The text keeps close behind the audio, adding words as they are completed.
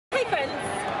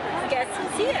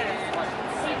here.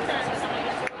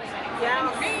 Yeah.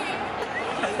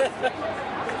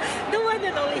 The one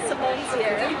and only Simone's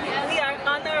here. We are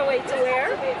on our way to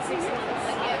where?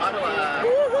 Ottawa.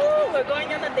 Woohoo! We're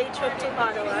going on a day trip to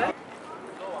Ottawa.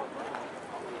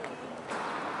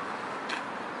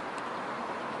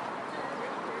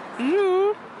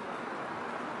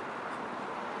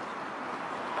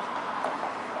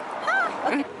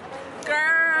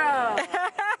 Girl!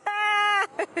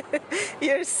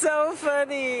 You're so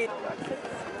funny.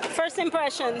 First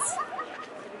impressions.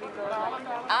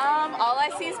 All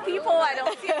I see is people. I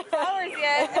don't see any flowers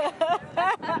yet.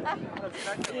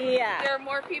 Yeah. There are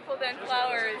more people than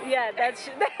flowers. Yeah, that's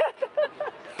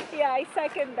yeah, I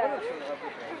second that.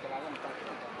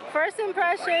 First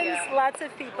impressions, lots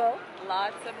of people.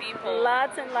 Lots of people.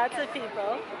 Lots and lots of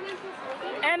people.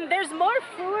 And there's more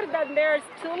food than there's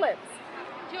tulips.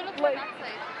 Like,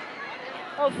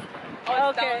 oh,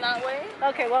 It's okay. down that way?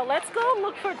 Okay, well, let's go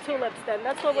look for tulips then.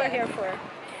 That's what we're here for.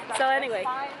 So anyway,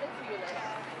 Find the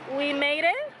tulips. we made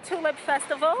it. Tulip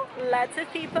Festival. Lots of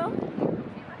people.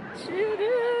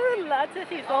 Lots of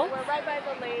people. We're right by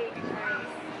the lake.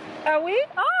 Are we?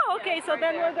 Oh, okay. So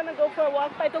then we're gonna go for a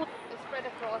walk by the. It's spread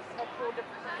across through the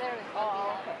there.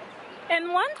 Oh, okay.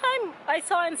 And one time I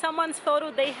saw in someone's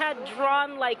photo they had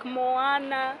drawn like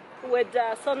Moana with,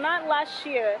 so not last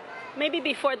year, maybe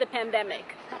before the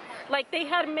pandemic. Like they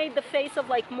had made the face of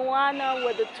like Moana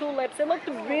with the tulips. It looked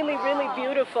really, really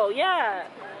beautiful. Yeah.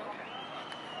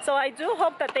 So I do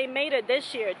hope that they made it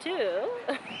this year too.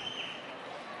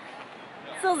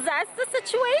 So that's the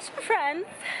situation, friends.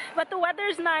 But the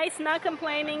weather's nice, not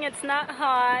complaining. It's not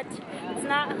hot. It's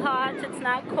not hot. It's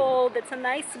not cold. It's a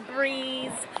nice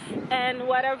breeze. And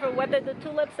whatever, whether the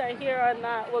tulips are here or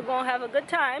not, we're going to have a good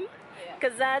time.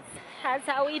 Because that's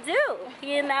how we do.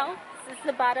 You know, this is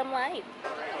the bottom line.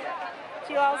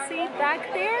 Do you all see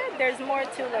back there? There's more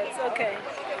tulips. Okay.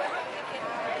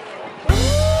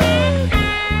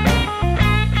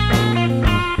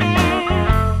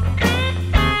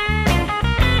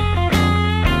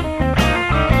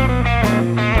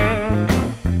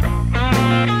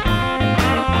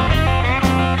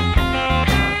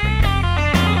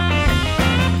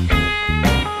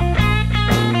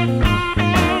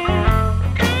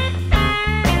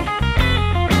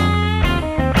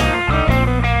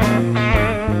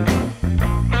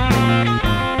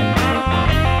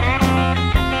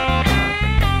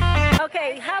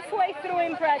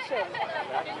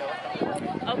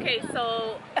 Okay,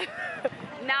 so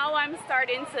now I'm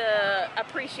starting to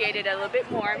appreciate it a little bit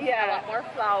more. Yeah. A lot more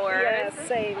flowers. Yeah,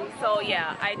 same. So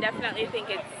yeah, I definitely think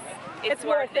it's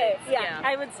worth it. Yeah, Yeah.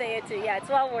 I would say it too. Yeah, it's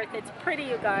well worth it. It's pretty,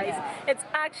 you guys. It's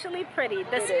actually pretty.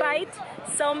 Despite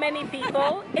so many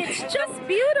people, it's just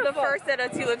beautiful. The first set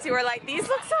of tulips, you were like, these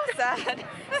look so sad.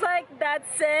 It's like,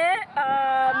 that's it.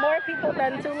 More people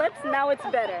than tulips. Now it's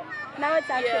better. Now it's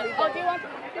actually better. Oh, do you want?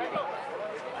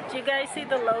 Do you guys see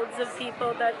the loads of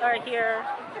people that are here?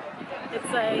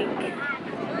 It's like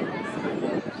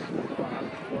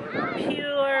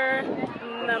pure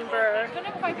number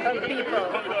of people.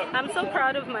 I'm so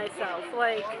proud of myself.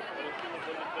 Like,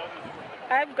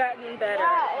 I've gotten better.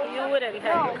 You wouldn't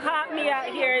have caught me out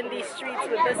here in these streets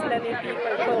with this many people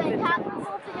COVID times.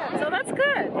 So that's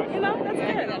good. You know, that's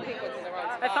good.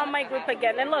 I found my group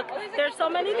again. And look, there's so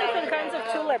many different kinds of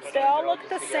tulips. They all look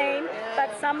the same,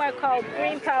 but some are called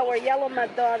Green Power, Yellow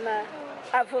Madonna,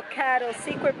 Avocado,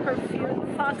 Secret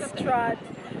Perfume, Foxtrot.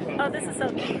 Oh, this is so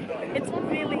cute. It's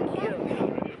really cute.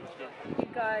 You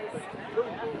guys,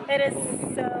 it is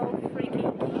so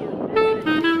freaking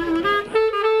cute.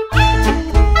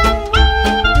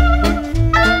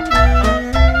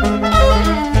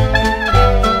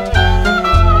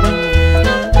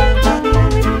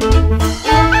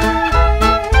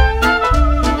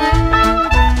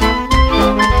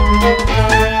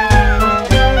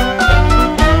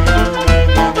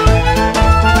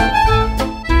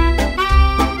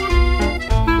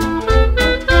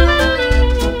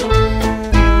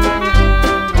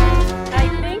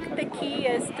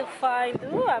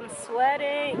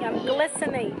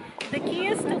 The key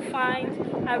is to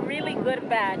find a really good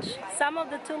batch. Some of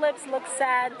the tulips look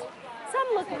sad, some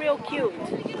look real cute.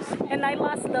 And I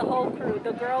lost the whole crew.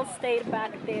 The girls stayed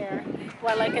back there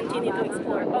while I continued to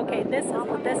explore. Okay, this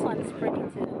one's pretty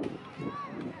too.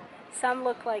 Some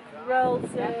look like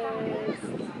roses.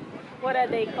 What are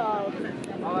they called?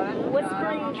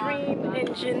 Whispering Dream and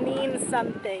Janine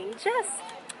something. Just,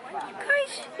 you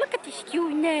guys, look at this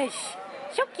cuteness.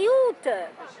 So cute.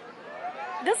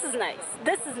 This is nice.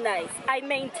 This is nice. I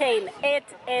maintain it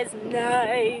is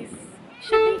nice.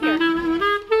 Should be here.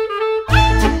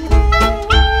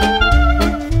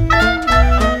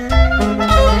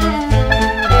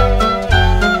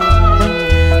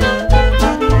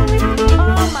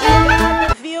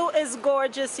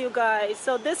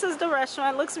 So this is the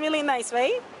restaurant. Looks really nice,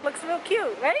 right? Looks real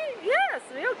cute, right? Yes,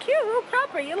 real cute, real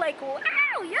proper. You're like, wow,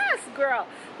 yes, girl.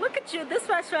 Look at you. This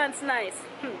restaurant's nice.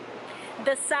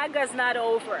 The saga's not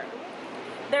over.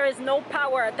 There is no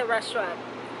power at the restaurant,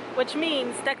 which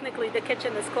means technically the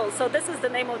kitchen is closed. So this is the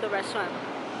name of the restaurant.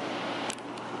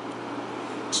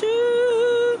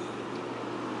 Choo.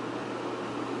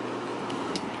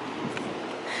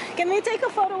 Can we take a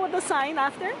photo with the sign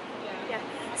after? Yeah.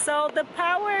 So the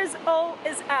power is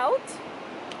out.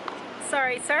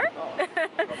 Sorry, sir.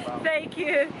 Thank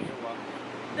you.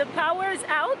 The power is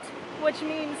out, which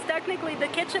means technically the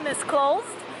kitchen is closed.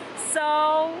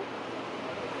 So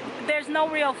there's no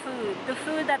real food. The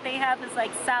food that they have is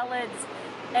like salads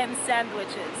and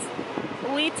sandwiches.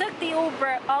 We took the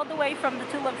Uber all the way from the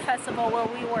Tulip Festival where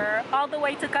we were, all the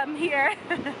way to come here.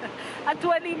 A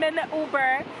 20-minute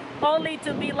Uber, only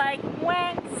to be like,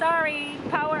 well, sorry,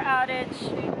 power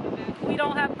outage. We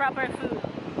don't have proper food.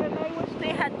 And I wish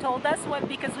they had told us what,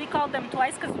 because we called them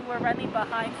twice because we were running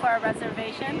behind for our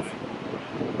reservations.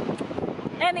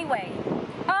 Anyway,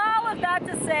 all of that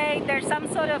to say, there's some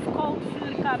sort of cold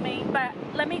food coming, but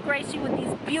let me grace you with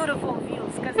these beautiful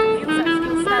views because the views are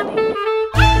still stunning.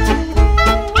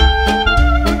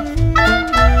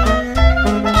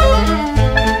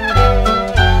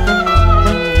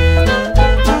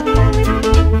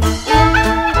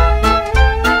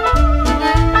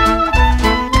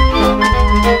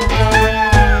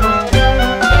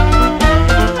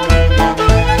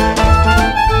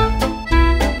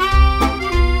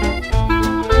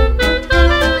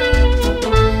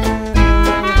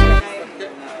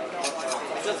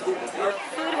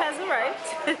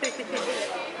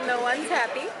 No one's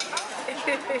happy.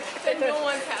 No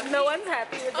one's happy. No one's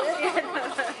happy with it.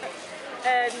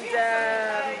 And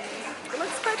it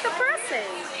looks quite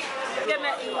depressing. I'm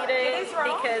gonna eat it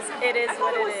because it is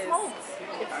what it is.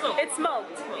 It's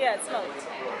smoked. Yeah, it's smoked.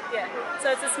 Yeah.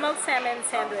 So it's a smoked salmon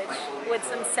sandwich with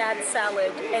some sad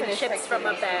salad and chips from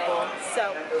a bag.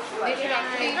 So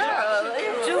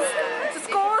juice. Just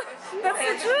go. That's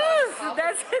the truth.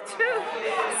 That's the truth.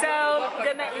 So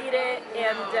gonna eat it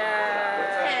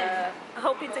and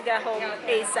hoping to get home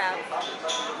ASAP.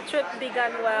 The trip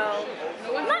begun well.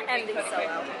 Not ending so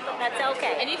well. That's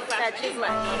okay. That's just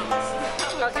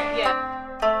life. Okay.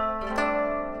 Yeah.